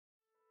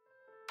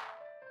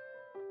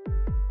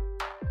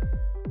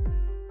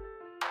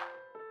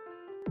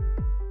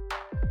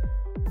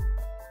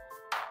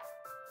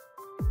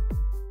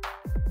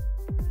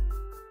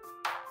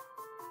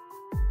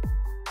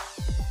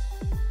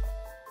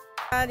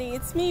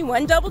It's me,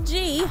 One Double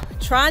G,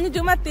 trying to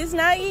do my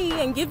Thiznae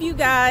and give you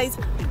guys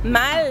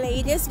my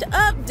latest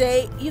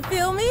update. You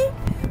feel me?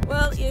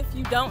 Well, if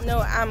you don't know,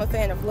 I'm a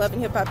fan of Love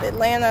and Hip Hop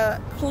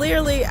Atlanta.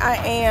 Clearly I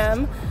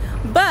am.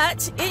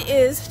 But it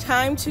is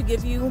time to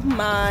give you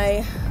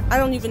my, I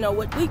don't even know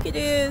what week it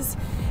is,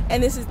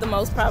 and this is the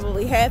most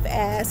probably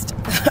half-assed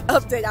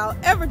update I'll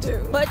ever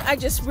do. But I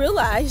just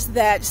realized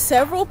that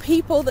several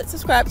people that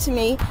subscribe to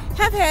me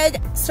have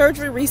had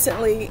surgery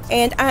recently,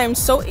 and I am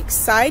so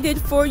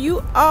excited for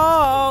you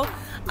all.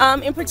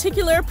 In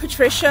particular,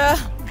 Patricia,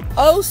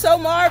 oh so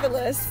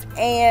marvelous,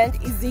 and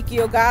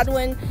Ezekiel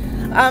Godwin.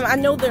 I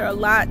know there are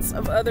lots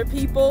of other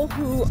people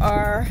who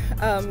are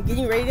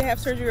getting ready to have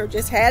surgery or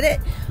just had it,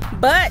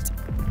 but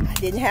I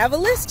didn't have a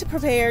list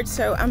prepared,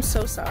 so I'm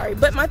so sorry.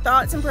 But my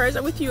thoughts and prayers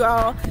are with you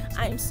all.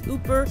 I'm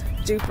super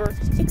duper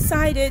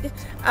excited.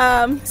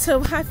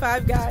 So high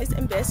five, guys,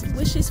 and best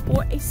wishes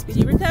for a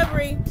speedy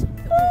recovery.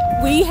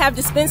 We have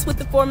dispensed with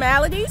the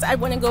formalities. I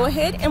want to go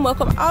ahead and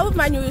welcome all of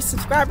my newest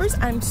subscribers.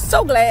 I'm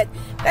so glad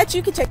that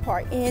you could take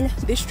part in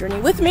this journey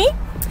with me.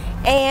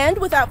 And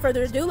without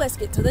further ado, let's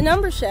get to the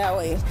numbers, shall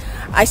we?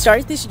 I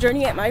started this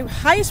journey at my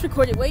highest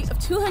recorded weight of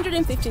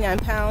 259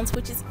 pounds,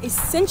 which is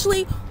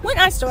essentially when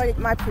I started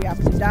my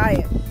pre-operative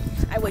diet.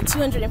 I weighed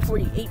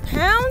 248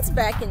 pounds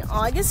back in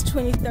August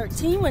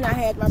 2013 when I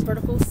had my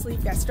vertical sleeve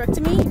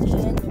gastrectomy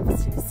in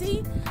Memphis,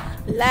 Tennessee.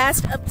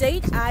 Last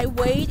update, I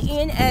weighed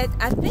in at,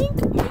 I think,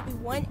 maybe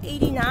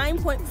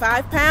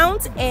 189.5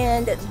 pounds,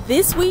 and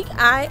this week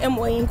I am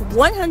weighing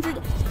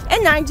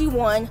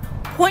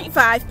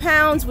 191.5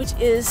 pounds, which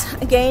is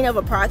a gain of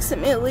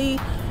approximately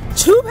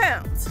 2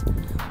 pounds,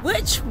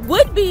 which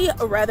would be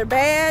rather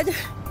bad,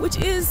 which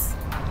is,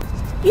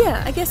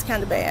 yeah, I guess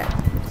kind of bad.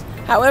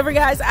 However,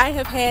 guys, I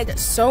have had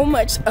so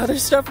much other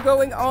stuff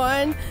going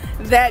on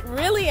that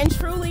really and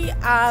truly,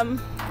 I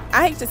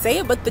hate to say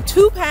it, but the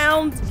 2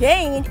 pounds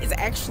gain is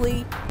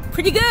actually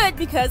pretty good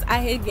because I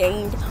had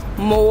gained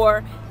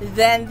more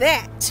than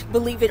that,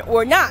 believe it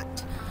or not.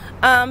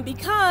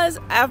 Because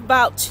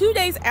about 2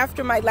 days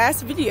after my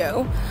last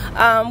video,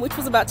 which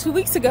was about 2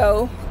 weeks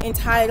ago,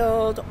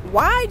 entitled,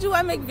 Why Do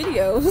I Make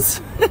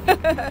Videos?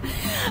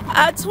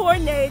 A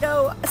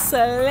tornado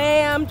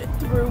slammed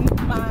through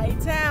my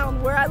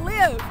town where I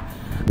live.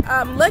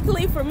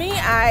 Luckily for me,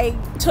 I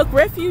took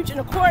refuge in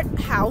a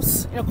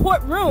courthouse, in a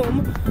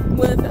courtroom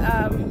with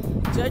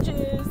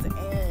judges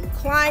and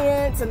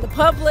clients and the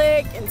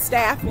public and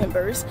staff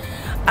members.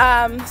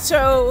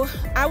 So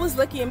I was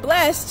lucky and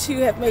blessed to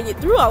have made it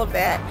through all of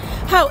that.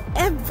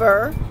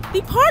 However,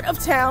 the part of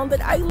town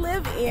that I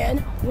live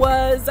in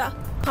was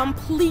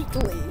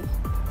completely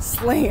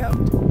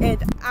slammed,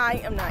 and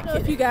I am not kidding. I don't know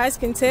if you guys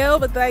can tell,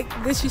 but like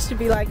this used to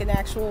be like an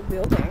actual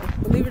building,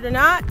 believe it or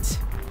not.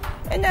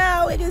 And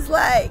now it is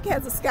like,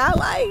 has a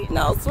skylight and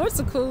all sorts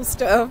of cool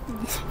stuff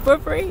for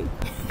free.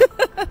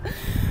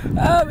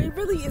 It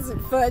really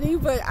isn't funny,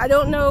 but I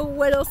don't know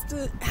what else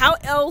how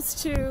else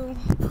to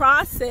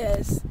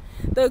process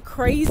the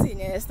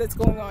craziness that's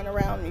going on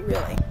around me,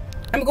 really.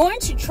 I'm going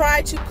to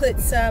try to put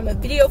some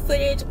video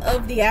footage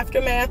of the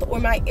aftermath or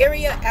my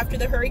area after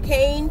the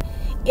hurricane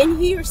in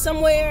here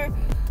somewhere.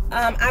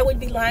 I would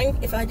be lying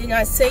if I did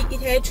not say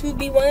it had to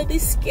be one of the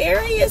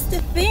scariest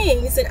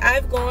things that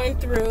I've gone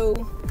through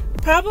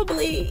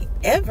probably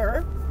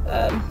ever.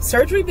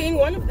 Surgery being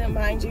one of them,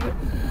 mind you,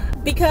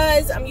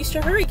 because I'm used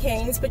to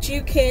hurricanes, but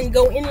you can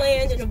go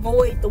inland and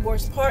avoid the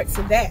worst parts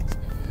of that.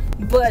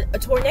 But a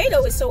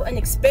tornado is so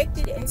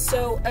unexpected and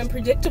so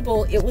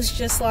unpredictable. It was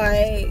just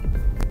like,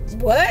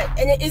 what?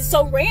 And it is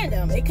so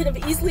random. It could have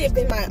easily have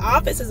been my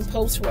office as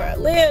opposed to where I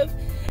live.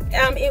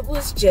 It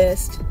was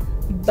just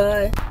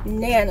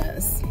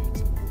bananas.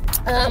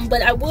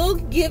 But I will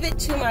give it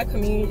to my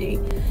community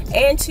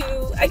and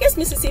to, I guess,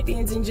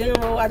 Mississippians in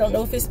general. I don't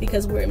know if it's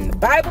because we're in the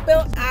Bible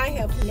Belt. I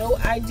have no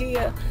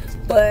idea.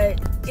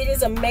 But it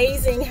is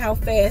amazing how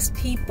fast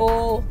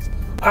people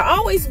are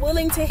always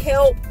willing to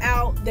help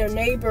out their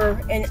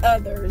neighbor and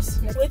others.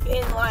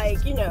 Within,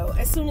 like, you know,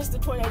 as soon as the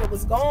tornado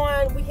was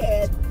gone, we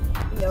had,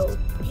 you know,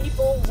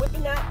 people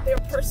whipping out their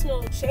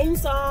personal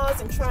chainsaws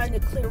and trying to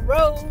clear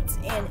roads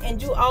and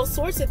do all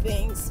sorts of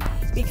things,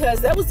 because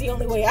that was the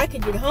only way I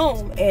could get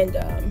home. And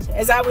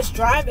as I was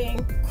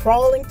driving,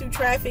 crawling through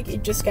traffic,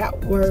 it just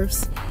got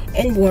worse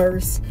and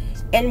worse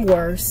and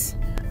worse,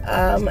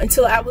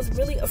 until I was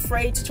really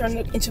afraid to turn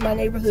into my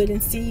neighborhood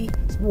and see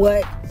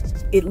what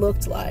it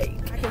looked like.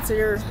 I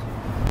consider,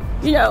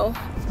 you know,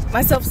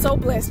 myself so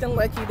blessed and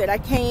lucky that I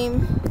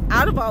came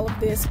out of all of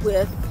this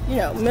with, you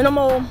know,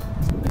 minimal,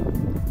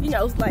 you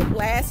know, like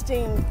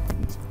lasting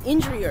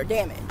injury or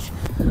damage.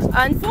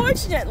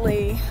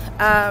 Unfortunately,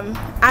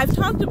 I've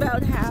talked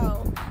about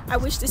how I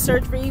wish the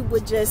surgery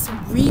would just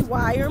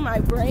rewire my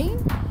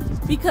brain,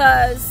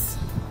 because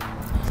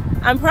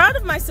I'm proud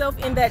of myself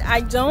in that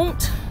I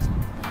don't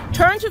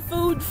turn to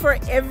food for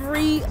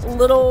every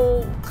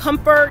little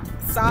comfort,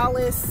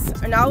 solace,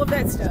 and all of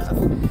that stuff.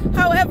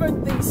 However,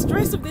 the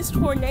stress of this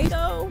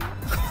tornado,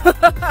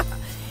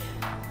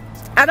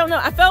 I don't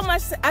know, I found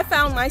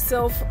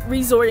myself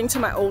resorting to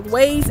my old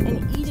ways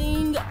and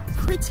eating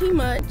pretty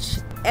much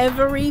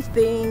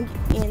everything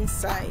in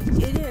sight.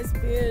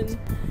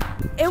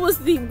 It was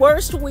the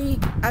worst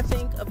week, I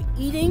think, of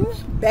eating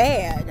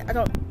bad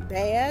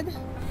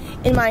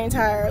in my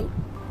entire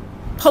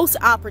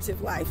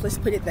post-operative life, let's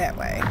put it that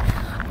way.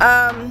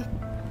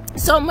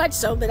 So much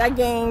so that I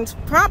gained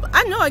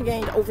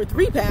over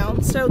 3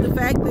 pounds. So the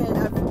fact that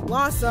I've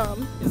lost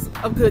some is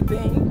a good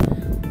thing.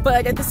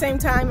 But at the same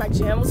time, my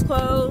gym was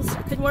closed.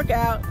 I couldn't work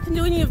out, couldn't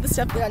do any of the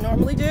stuff that I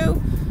normally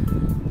do.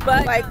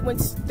 But like when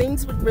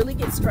things would really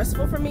get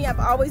stressful for me, I've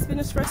always been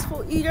a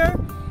stressful eater.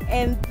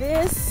 And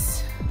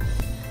this,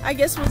 I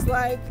guess, was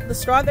like the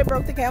straw that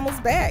broke the camel's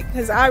back,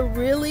 because I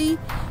really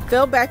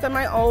fell back on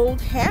my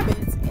old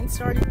habits and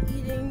started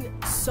eating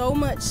so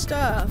much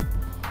stuff.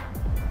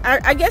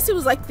 I guess it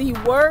was like the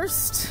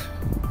worst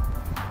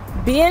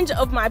binge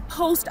of my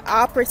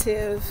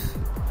post-operative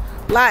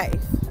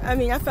life. I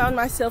mean, I found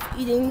myself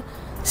eating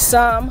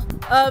some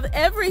of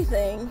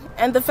everything,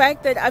 and the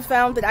fact that I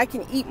found that I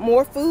can eat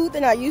more food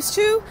than I used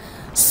to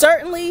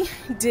certainly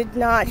did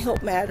not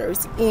help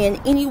matters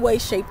in any way,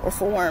 shape, or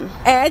form.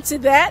 Add to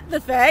that the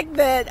fact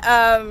that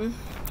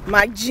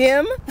my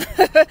gym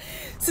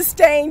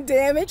sustained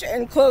damage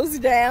and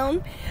closed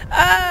down.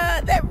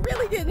 That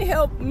really didn't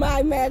help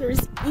my matters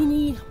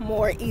any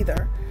more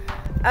either.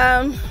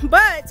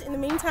 But in the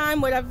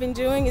meantime, what I've been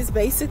doing is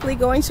basically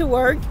going to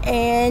work,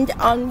 and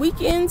on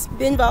weekends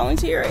been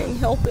volunteering,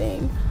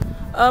 helping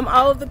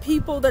all of the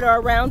people that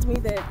are around me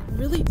that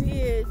really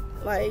did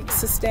like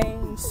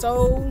sustain.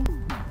 So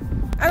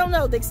I don't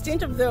know, the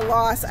extent of their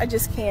loss I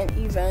just can't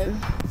even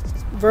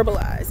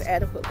verbalize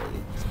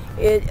adequately.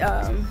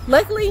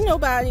 Luckily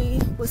nobody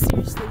was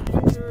seriously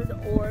injured,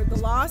 or the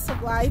loss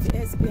of life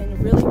has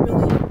been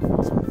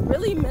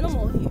really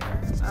minimal here,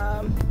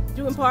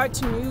 due in part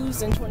to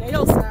news and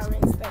tornado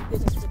sirens, thank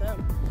goodness for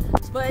them.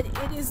 But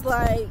it is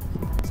like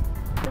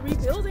the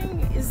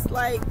rebuilding is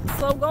like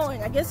slow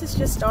going. I guess it's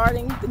just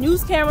starting. The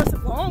news cameras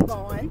have long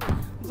gone,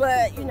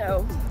 but you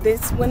know,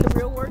 this when the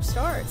real work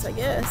starts, I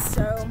guess.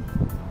 So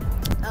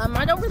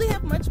I don't really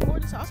have much more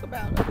to talk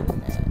about other than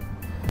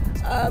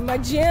that. My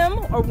gym,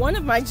 or one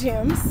of my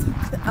gyms,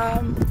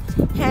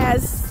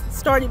 has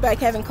started back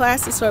having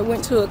classes, so I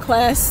went to a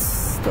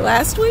class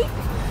last week.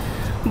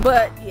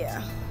 But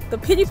yeah, the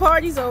pity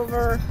party's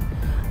over,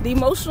 the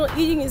emotional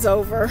eating is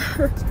over,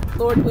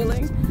 Lord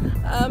willing,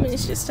 and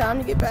it's just time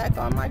to get back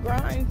on my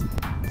grind.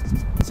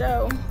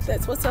 So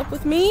that's what's up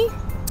with me,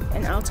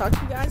 and I'll talk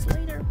to you guys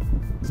later.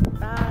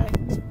 Bye.